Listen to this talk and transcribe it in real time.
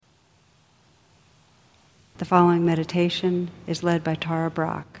The following meditation is led by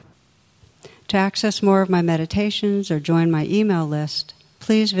Brach. To access more of my meditations or join my email list,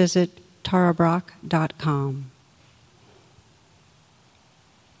 please visit tarabrach.com.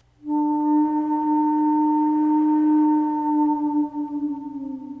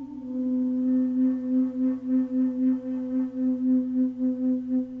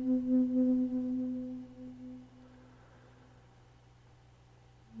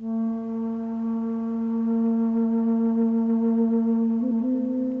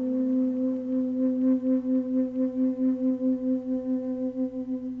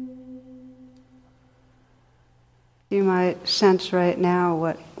 You might sense right now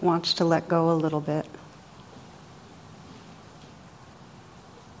what wants to let go a little bit.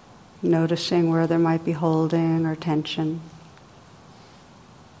 Noticing where there might be holding or tension.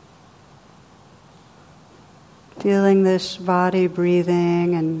 Feeling this body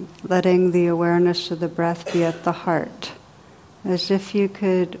breathing and letting the awareness of the breath be at the heart, as if you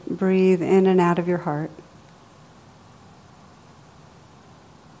could breathe in and out of your heart.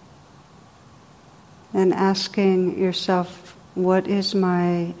 And asking yourself, what is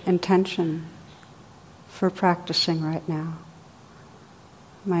my intention for practicing right now?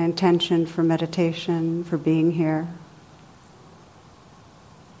 My intention for meditation, for being here.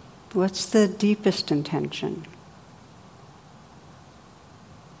 What's the deepest intention?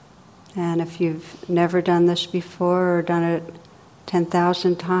 And if you've never done this before or done it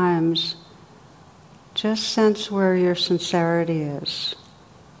 10,000 times, just sense where your sincerity is.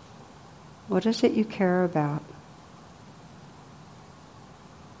 What is it you care about?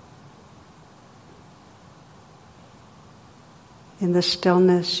 In the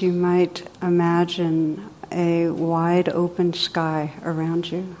stillness, you might imagine a wide open sky around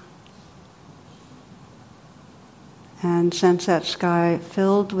you. And sense that sky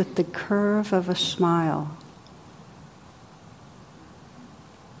filled with the curve of a smile.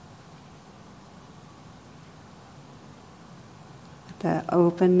 The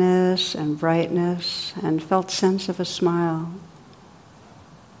openness and brightness and felt sense of a smile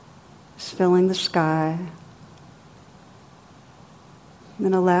is filling the sky. And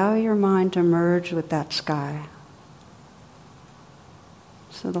then allow your mind to merge with that sky.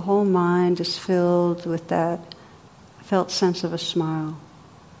 So the whole mind is filled with that felt sense of a smile.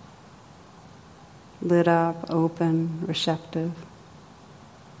 Lit up, open, receptive.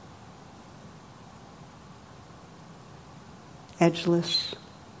 Edgeless.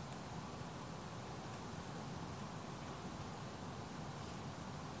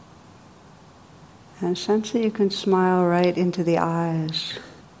 And sense that you can smile right into the eyes.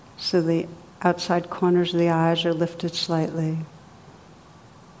 So the outside corners of the eyes are lifted slightly.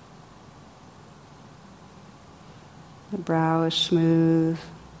 The brow is smooth.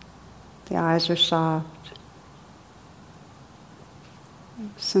 The eyes are soft.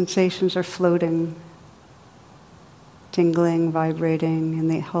 Sensations are floating, tingling, vibrating in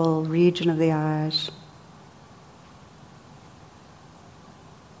the whole region of the eyes.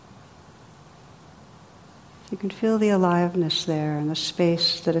 You can feel the aliveness there and the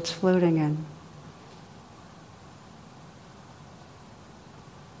space that it's floating in.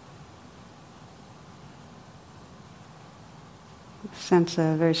 Sense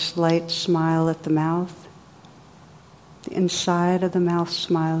a very slight smile at the mouth, the inside of the mouth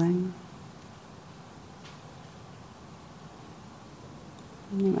smiling.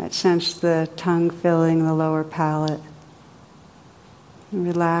 You might sense the tongue filling the lower palate. And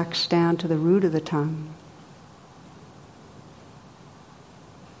relax down to the root of the tongue.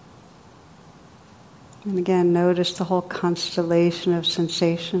 And again, notice the whole constellation of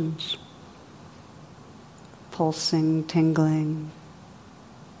sensations. Pulsing, tingling.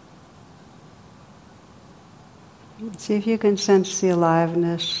 See if you can sense the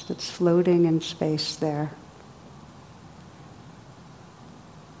aliveness that's floating in space there.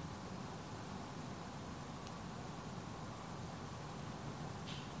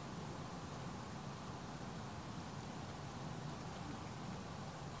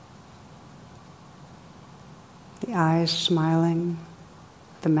 The eyes smiling,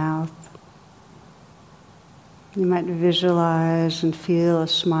 the mouth. You might visualize and feel a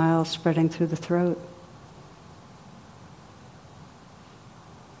smile spreading through the throat.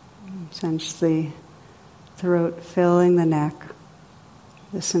 Sense the throat filling the neck,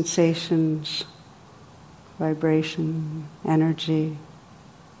 the sensations, vibration, energy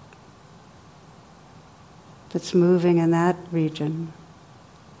that's moving in that region.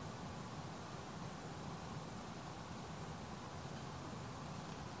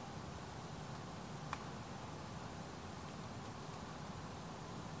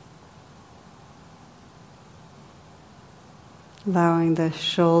 allowing the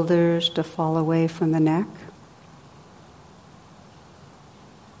shoulders to fall away from the neck.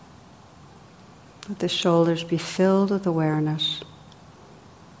 Let the shoulders be filled with awareness.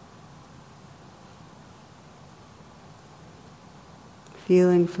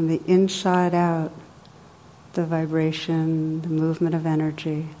 Feeling from the inside out the vibration, the movement of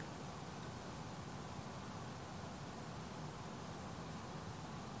energy.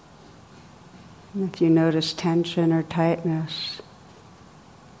 And if you notice tension or tightness,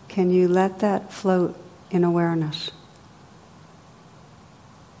 can you let that float in awareness?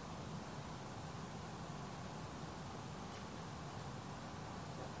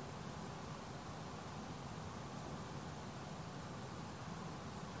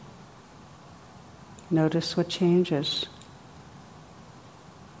 Notice what changes.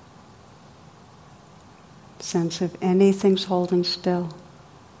 Sense if anything's holding still.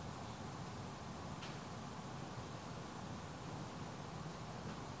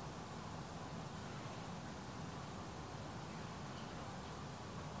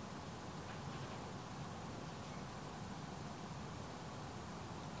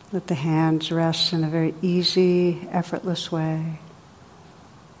 Let the hands rest in a very easy, effortless way.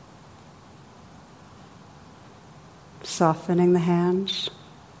 Softening the hands.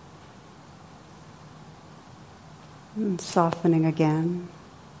 And softening again.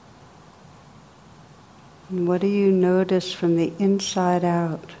 And what do you notice from the inside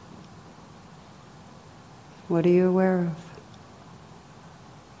out? What are you aware of?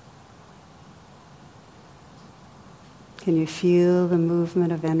 Can you feel the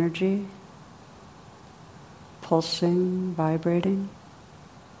movement of energy? Pulsing, vibrating?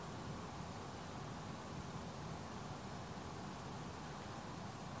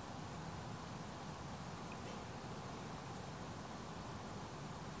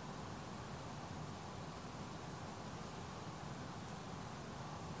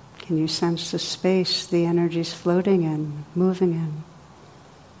 Can you sense the space the energy's floating in, moving in,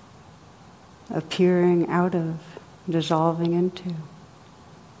 appearing out of, dissolving into?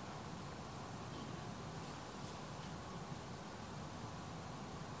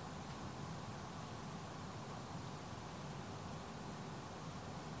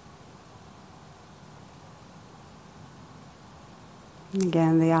 And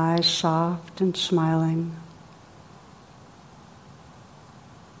again, the eyes soft and smiling.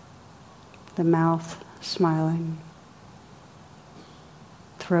 The mouth smiling,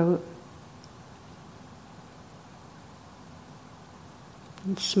 throat,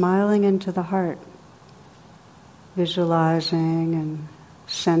 and smiling into the heart, visualizing and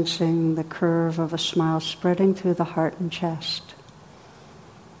sensing the curve of a smile spreading through the heart and chest.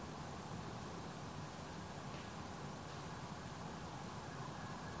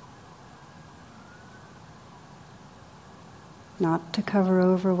 Not to cover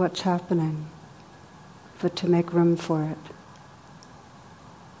over what's happening, but to make room for it.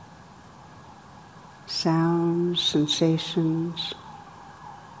 Sounds, sensations.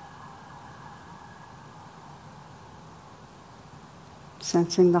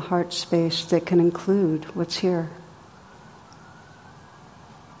 Sensing the heart space that can include what's here.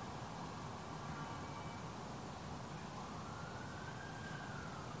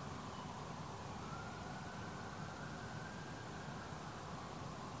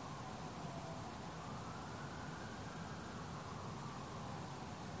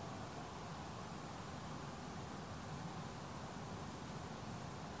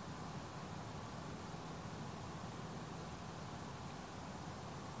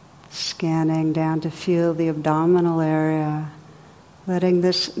 Scanning down to feel the abdominal area, letting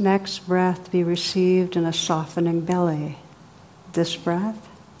this next breath be received in a softening belly. This breath.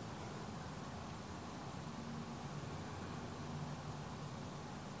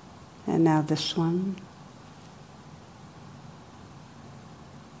 And now this one.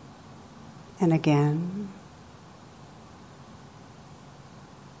 And again.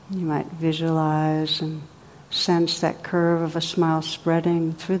 You might visualize and sense that curve of a smile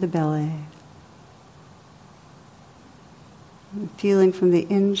spreading through the belly. And feeling from the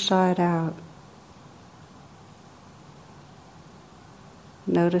inside out.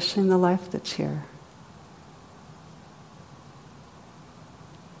 Noticing the life that's here.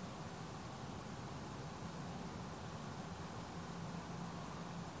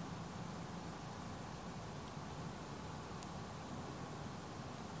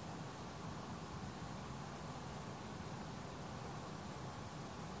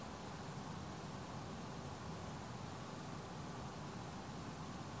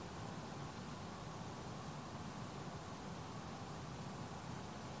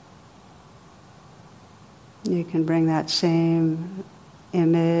 You can bring that same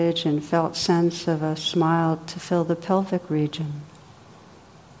image and felt sense of a smile to fill the pelvic region.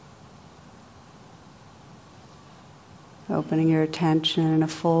 Opening your attention in a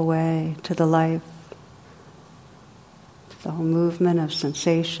full way to the life, to the whole movement of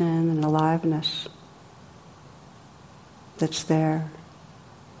sensation and aliveness that's there.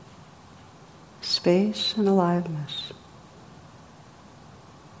 Space and aliveness.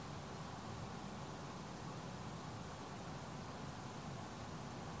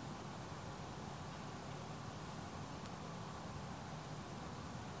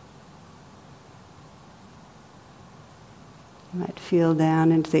 You might feel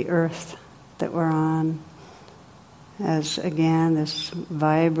down into the earth that we're on as, again, this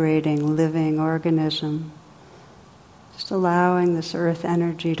vibrating, living organism. Just allowing this earth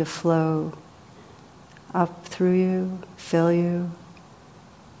energy to flow up through you, fill you,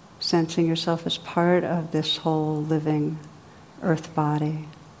 sensing yourself as part of this whole living earth body,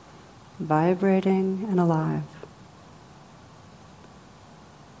 vibrating and alive.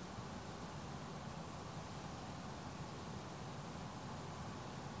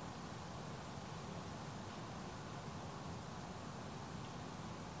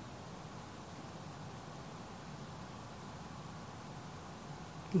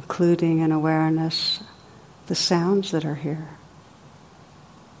 Including in awareness the sounds that are here.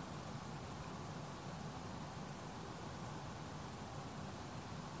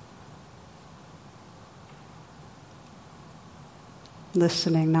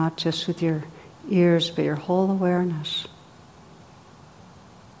 Listening not just with your ears, but your whole awareness.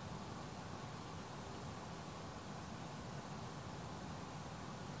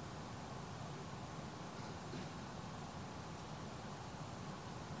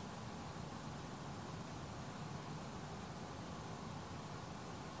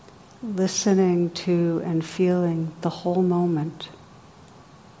 Listening to and feeling the whole moment.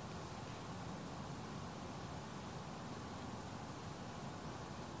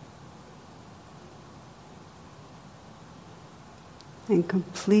 And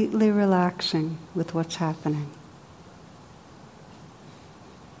completely relaxing with what's happening.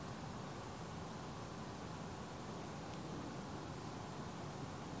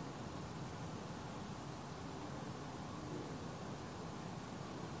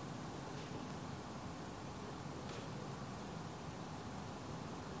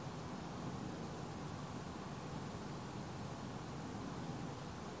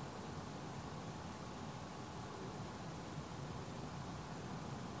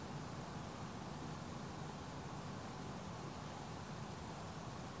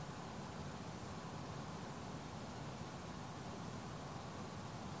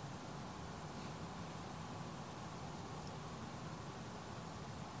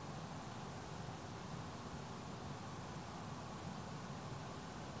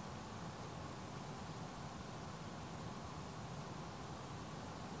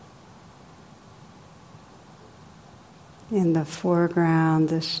 In the foreground,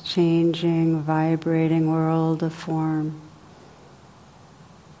 this changing, vibrating world of form.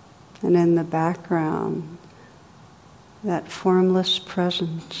 And in the background, that formless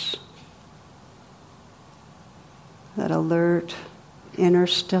presence, that alert inner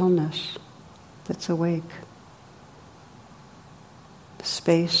stillness that's awake, the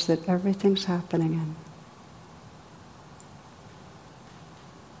space that everything's happening in.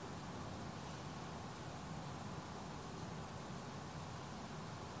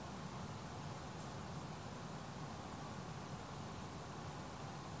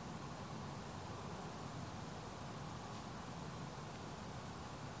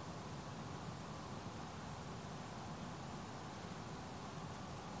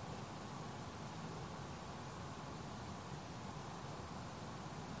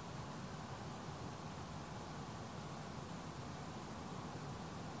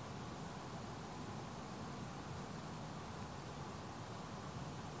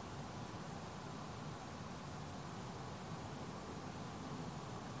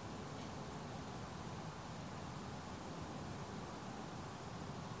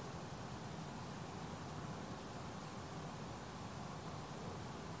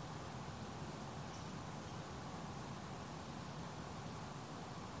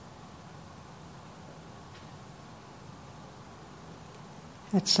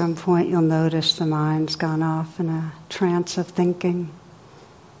 At some point you'll notice the mind's gone off in a trance of thinking.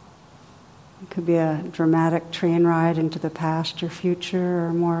 It could be a dramatic train ride into the past or future, or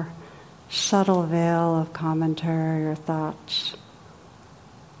a more subtle veil of commentary or thoughts.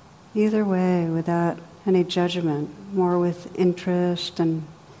 Either way, without any judgment, more with interest and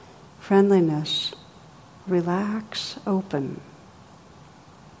friendliness, relax, open.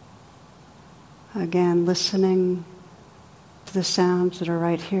 Again, listening to the sounds that are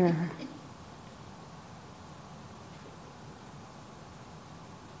right here.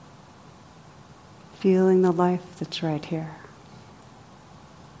 Feeling the life that's right here.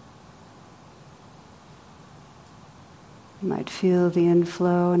 You might feel the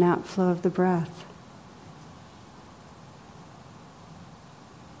inflow and outflow of the breath.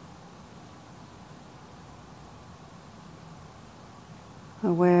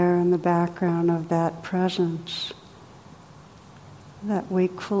 Aware in the background of that presence, that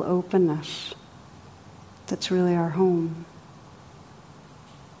wakeful openness that's really our home.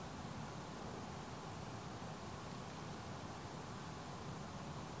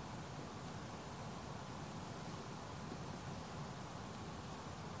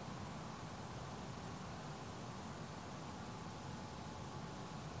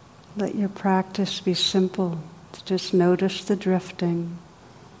 Let your practice be simple, to just notice the drifting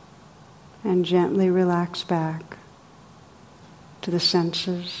and gently relax back to the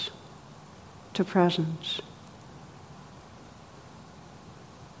senses, to presence.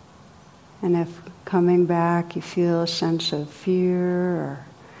 And if coming back you feel a sense of fear or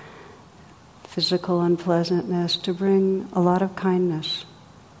physical unpleasantness, to bring a lot of kindness.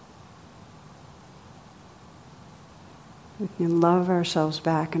 We can love ourselves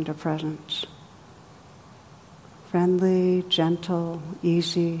back into presence. Friendly, gentle,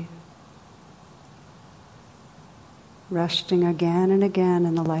 easy. Resting again and again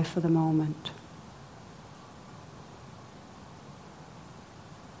in the life of the moment.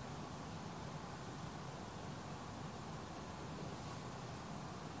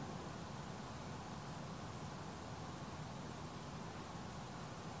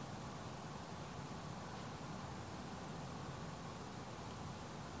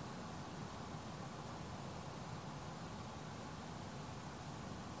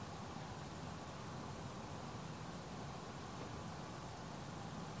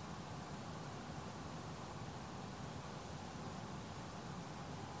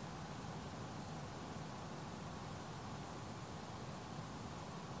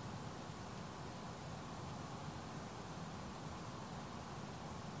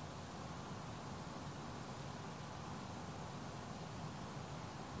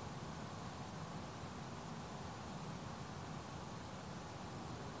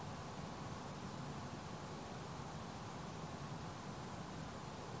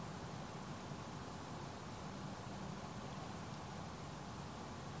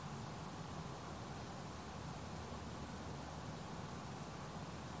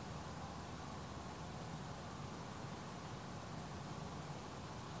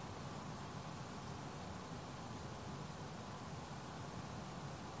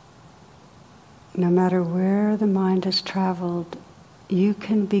 No matter where the mind has traveled, you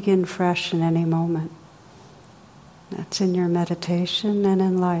can begin fresh in any moment. That's in your meditation and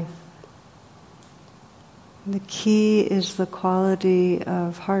in life. The key is the quality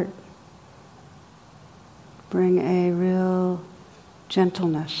of heart. Bring a real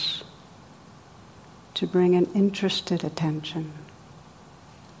gentleness, to bring an interested attention.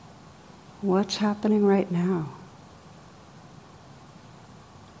 What's happening right now?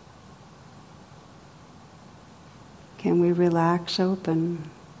 Can we relax open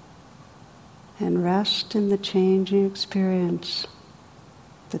and rest in the changing experience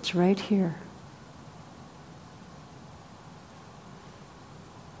that's right here?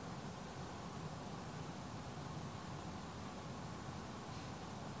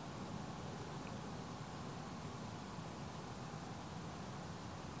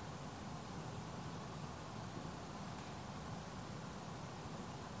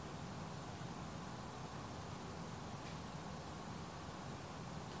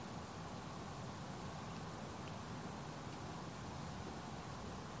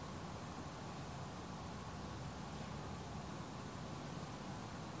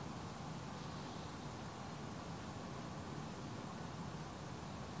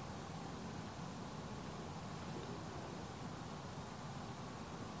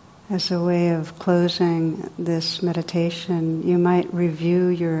 As a way of closing this meditation, you might review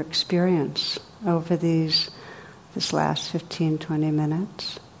your experience over this last 15-20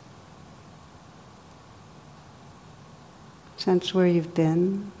 minutes. Sense where you've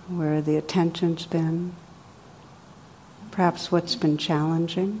been, where the attention's been, perhaps what's been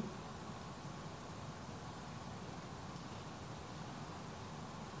challenging.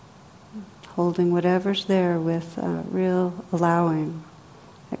 Holding whatever's there with real allowing,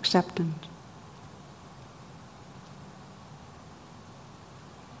 acceptance.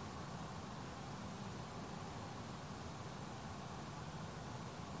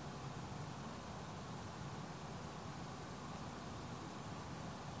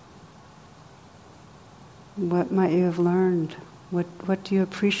 What might you have learned? What do you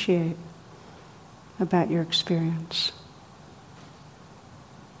appreciate about your experience?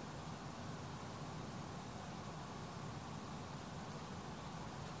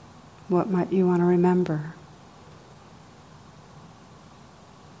 What might you want to remember?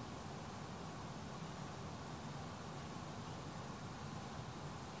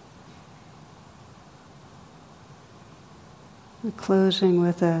 We're closing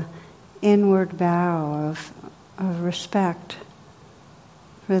with an inward bow of respect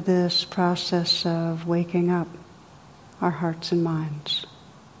for this process of waking up our hearts and minds.